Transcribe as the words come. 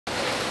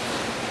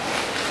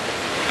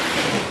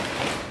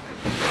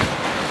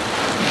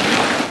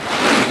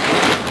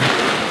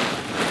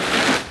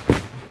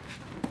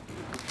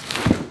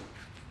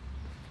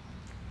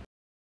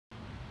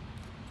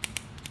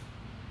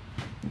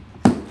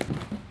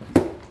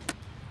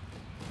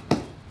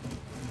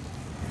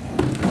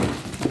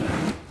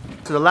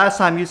So the last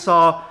time you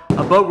saw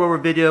a Bote Rover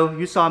video,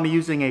 you saw me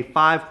using a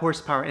 5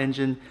 horsepower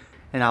engine,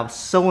 and I was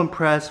so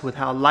impressed with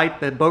how light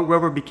the Bote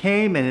Rover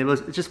became, and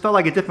it just felt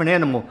like a different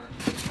animal.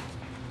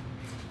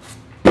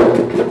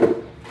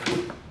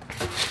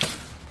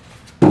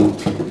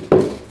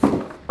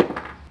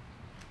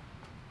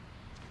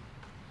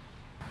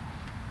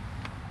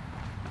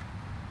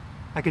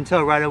 I can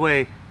tell right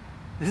away,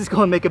 this is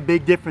going to make a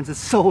big difference. It's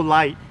so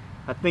light.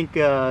 I think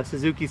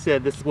Suzuki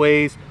said this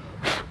weighs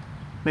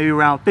maybe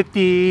around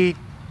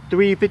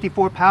 53,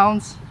 54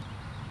 pounds.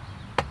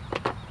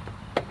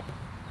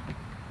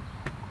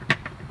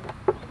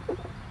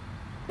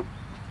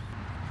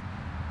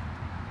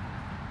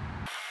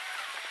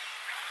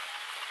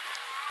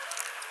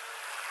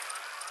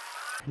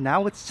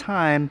 Now it's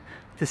time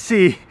to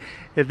see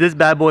if this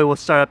bad boy will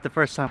start up the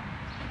first time.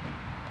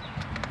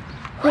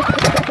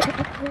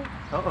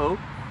 Uh-oh.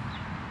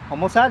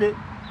 Almost had it.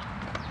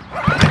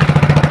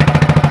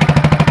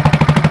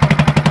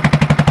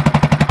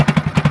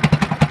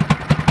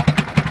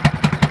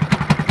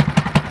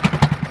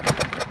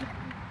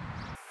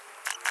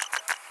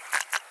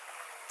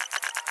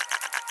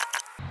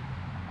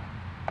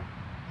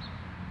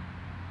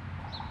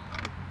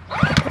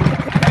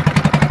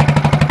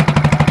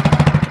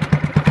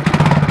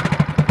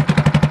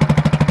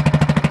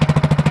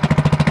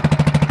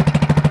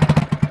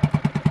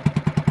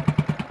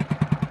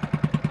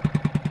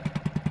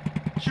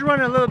 She's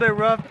running a little bit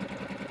rough.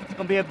 It's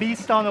gonna be a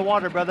beast on the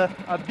water, brother.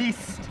 A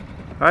beast.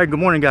 All right, good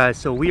morning, guys.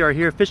 So we are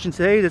here fishing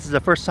today. This is the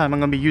first time I'm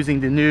gonna be using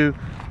the new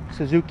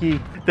Suzuki,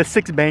 the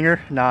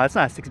 6-banger. Nah, it's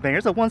not a 6-banger.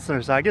 It's a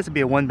 1-cylinder, so I guess it'd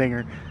be a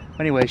 1-banger.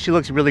 Anyway, she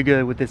looks really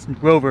good with this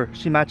Rover.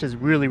 She matches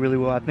really, really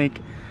well. I think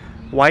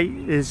white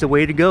is the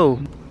way to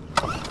go.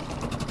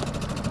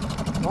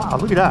 Wow,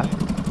 look at that.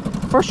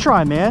 First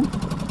try, man.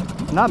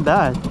 Not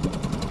bad.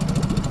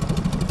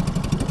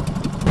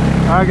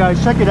 All right,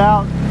 guys, check it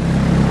out.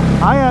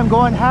 I am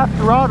going half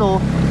throttle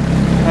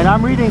and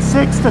I'm reading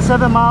 6 to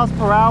 7 miles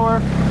per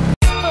hour.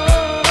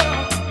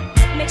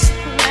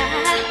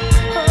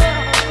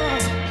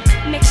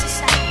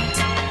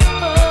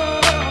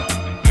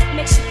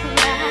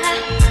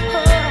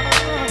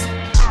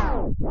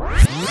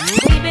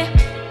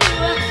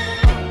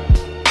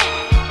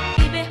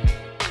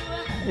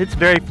 It's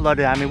very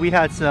flooded. I mean, we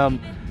had some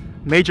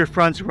major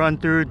fronts run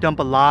through, dump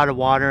a lot of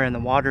water, and the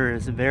water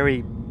is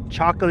very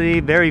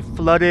chocolatey, very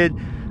flooded.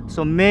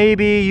 So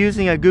maybe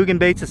using a Googan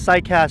baits to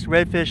sight cast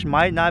redfish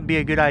might not be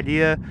a good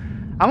idea.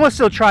 I'm gonna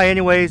still try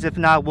anyways. If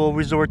not, we'll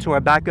resort to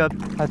our backup.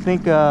 I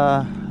think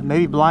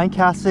maybe blind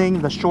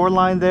casting the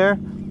shoreline there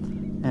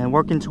and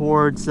working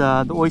towards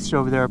the oyster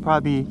over there.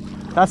 Probably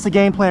that's the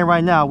game plan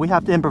right now. We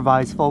have to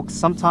improvise, folks.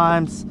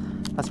 Sometimes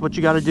that's what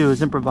you got to do,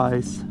 is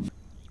improvise.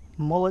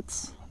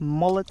 Mullets,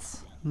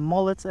 mullets,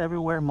 mullets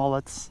everywhere.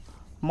 Mullets,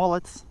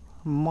 mullets,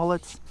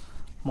 mullets,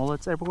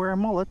 mullets everywhere.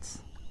 Mullets.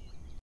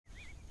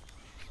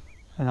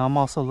 And I'm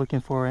also looking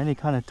for any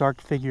kind of dark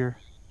figure,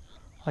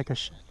 like a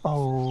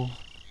oh,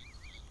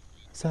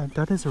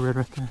 that is a red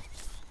right there.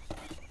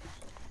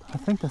 I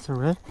think that's a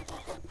red.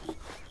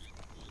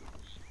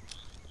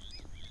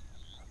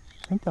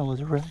 I think that was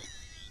a red.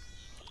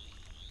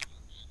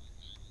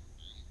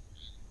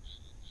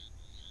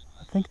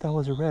 I think that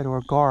was a red or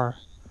a gar.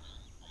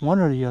 One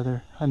or the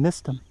other. I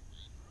missed him.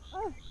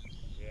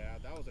 Yeah,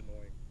 that was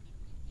annoying.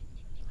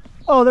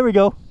 Oh, there we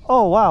go.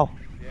 Oh, wow.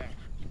 Yeah.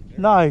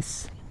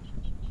 Nice.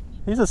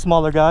 He's a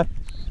smaller guy.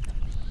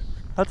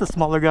 That's a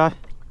smaller guy.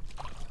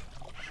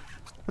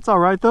 That's all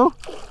right though.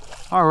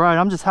 All right,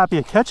 I'm just happy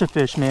to catch a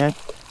fish, man.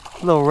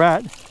 Little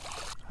rat.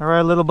 All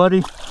right, little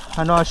buddy.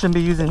 I know I shouldn't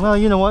be using, well,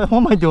 you know what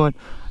am I doing?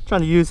 I'm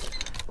trying to use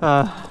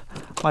my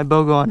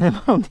BOGO on him.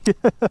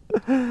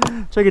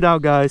 Check it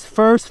out, guys.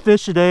 First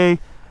fish today.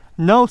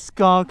 No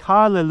skunk.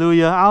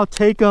 Hallelujah. I'll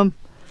take them.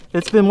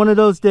 It's been one of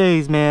those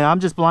days, man. I'm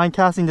just blind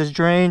casting this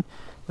drain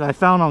that I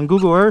found on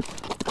Google Earth.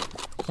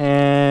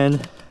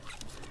 And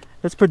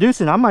it's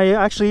producing. I might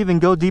actually even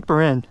go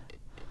deeper in.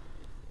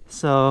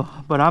 So,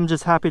 but I'm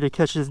just happy to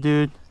catch this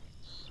dude.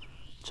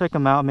 Check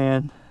him out,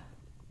 man.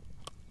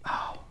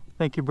 Oh,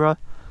 thank you, bro.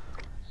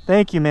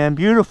 Thank you, man.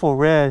 Beautiful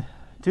red.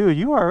 Dude,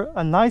 you are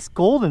a nice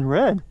golden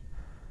red.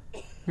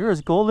 You're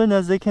as golden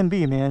as they can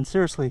be, man.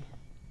 Seriously.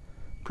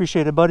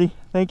 Appreciate it, buddy.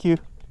 Thank you.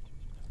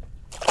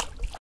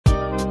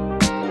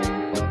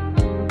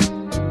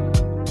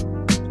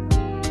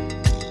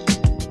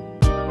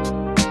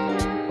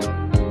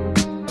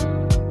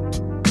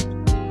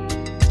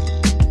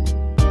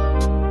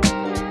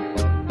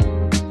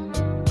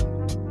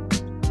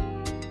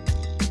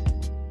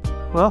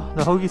 Well,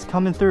 the hoagie's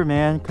coming through,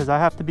 man, because I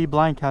have to be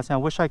blind casting. I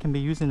wish I can be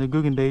using the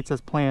Googan baits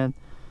as planned.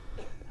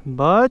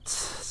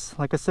 But,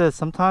 like I said,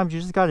 sometimes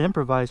you just got to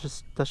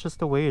improvise. That's just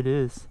the way it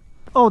is.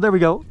 Oh, there we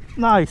go.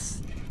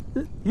 Nice.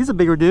 He's a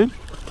bigger dude.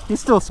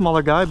 He's still a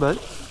smaller guy, but...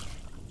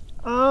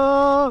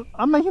 I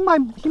mean,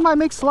 he might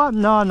make slot.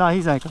 No,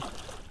 he's not.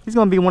 He's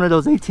going to be one of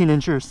those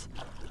 18-inchers.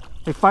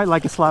 They fight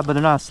like a slot, but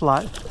they're not a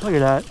slot. Look at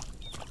that.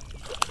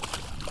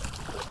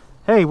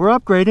 Hey, we're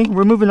upgrading.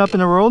 We're moving up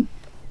in the world.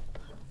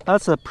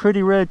 That's a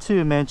pretty red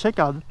too, man. Check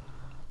out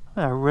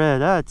That red,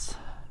 that's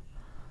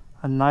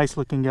a nice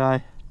looking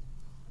guy.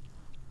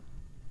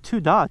 2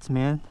 dots,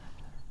 man.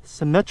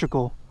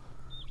 Symmetrical.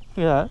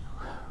 Look at that.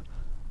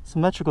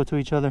 Symmetrical to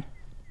each other.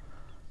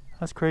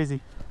 That's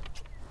crazy.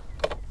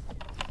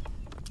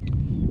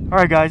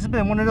 Alright guys, it's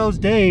been one of those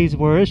days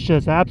where it's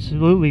just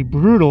absolutely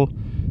brutal,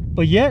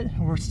 but yet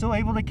we're still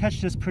able to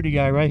catch this pretty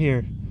guy right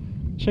here.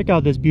 Check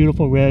out this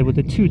beautiful red with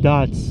the 2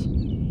 dots.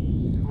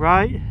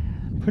 Right?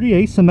 Pretty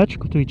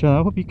asymmetrical to each other.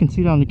 I hope you can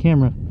see that on the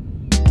camera.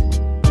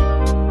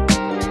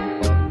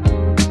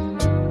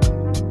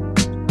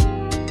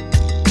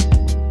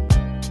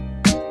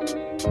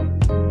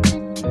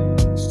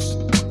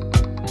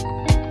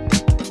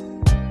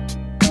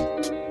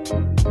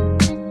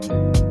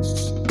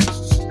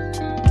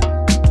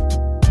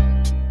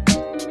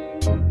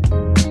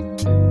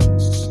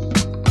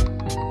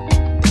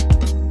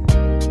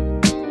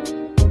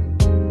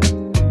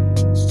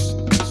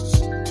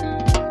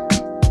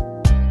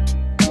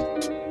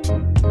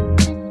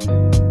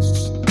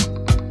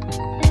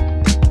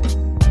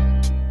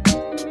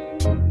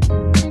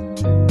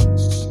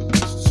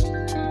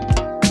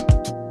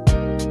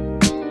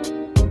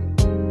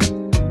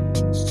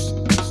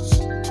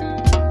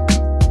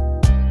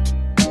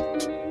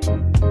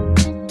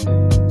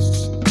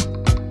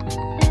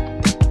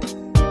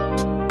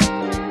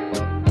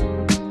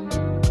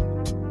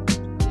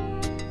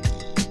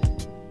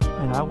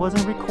 I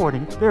wasn't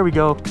recording. There we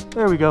go.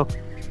 There we go.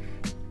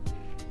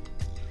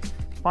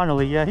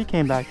 Finally, yeah, he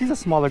came back. He's a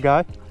smaller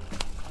guy.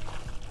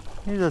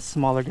 He's a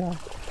smaller guy.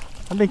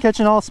 I've been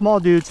catching all small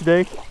dudes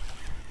today.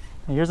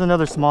 And here's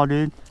another small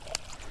dude.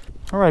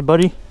 All right,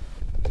 buddy.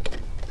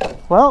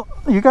 Well,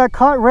 you got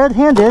caught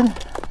red-handed,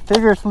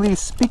 figuratively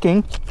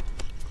speaking.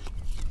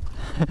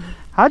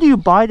 How do you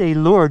bite a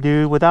lure,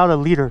 dude, without a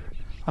leader?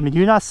 I mean, do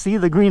you not see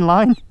the green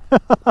line?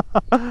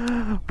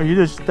 Or you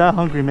just that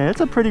hungry, man?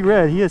 It's a pretty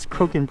red. He is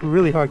croaking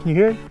really hard. Can you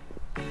hear it?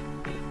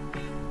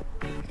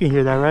 You can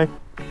hear that, right?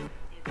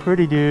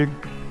 Pretty dude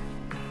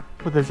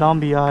with the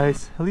zombie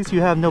eyes. At least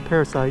you have no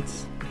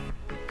parasites.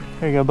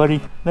 There you go,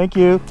 buddy. Thank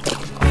you.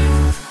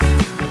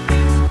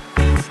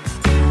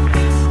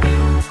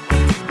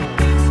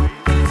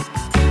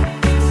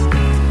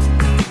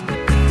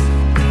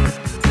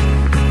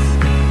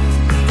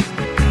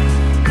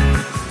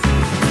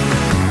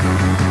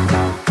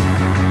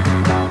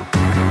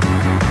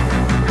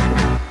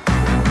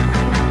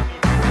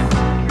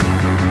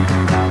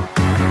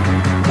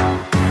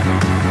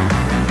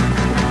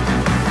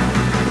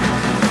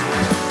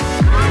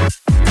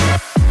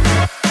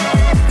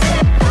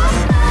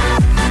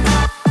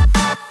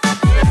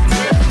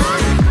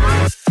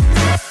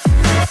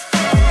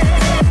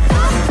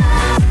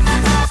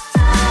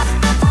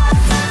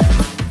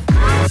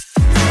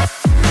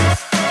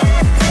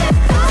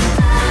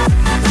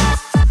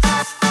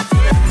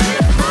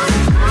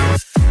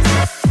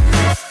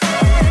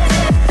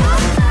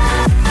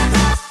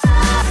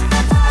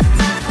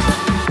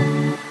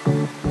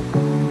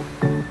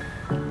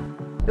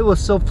 It was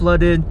so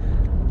flooded.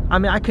 I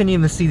mean, I couldn't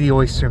even see the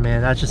oyster,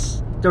 man.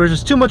 There was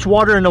just too much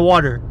water in the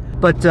water.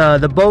 But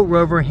the Bote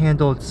Rover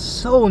handled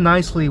so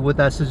nicely with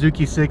that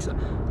Suzuki 6.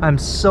 I'm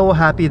so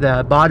happy that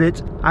I bought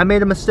it. I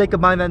made a mistake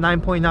of buying that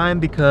 9.9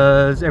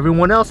 because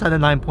everyone else had a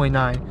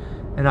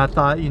 9.9. And I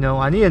thought, you know,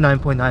 I need a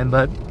 9.9,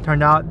 but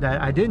turned out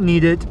that I didn't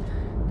need it.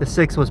 The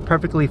 6 was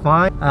perfectly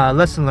fine.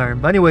 Lesson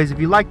learned. But anyways, if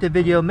you liked the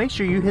video, make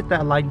sure you hit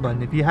that like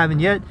button. If you haven't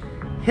yet,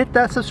 hit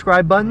that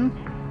subscribe button.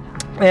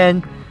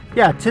 And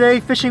yeah, today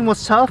fishing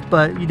was tough,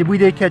 but we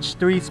did catch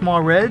 3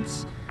 small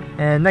reds,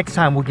 and next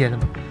time we'll get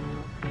them.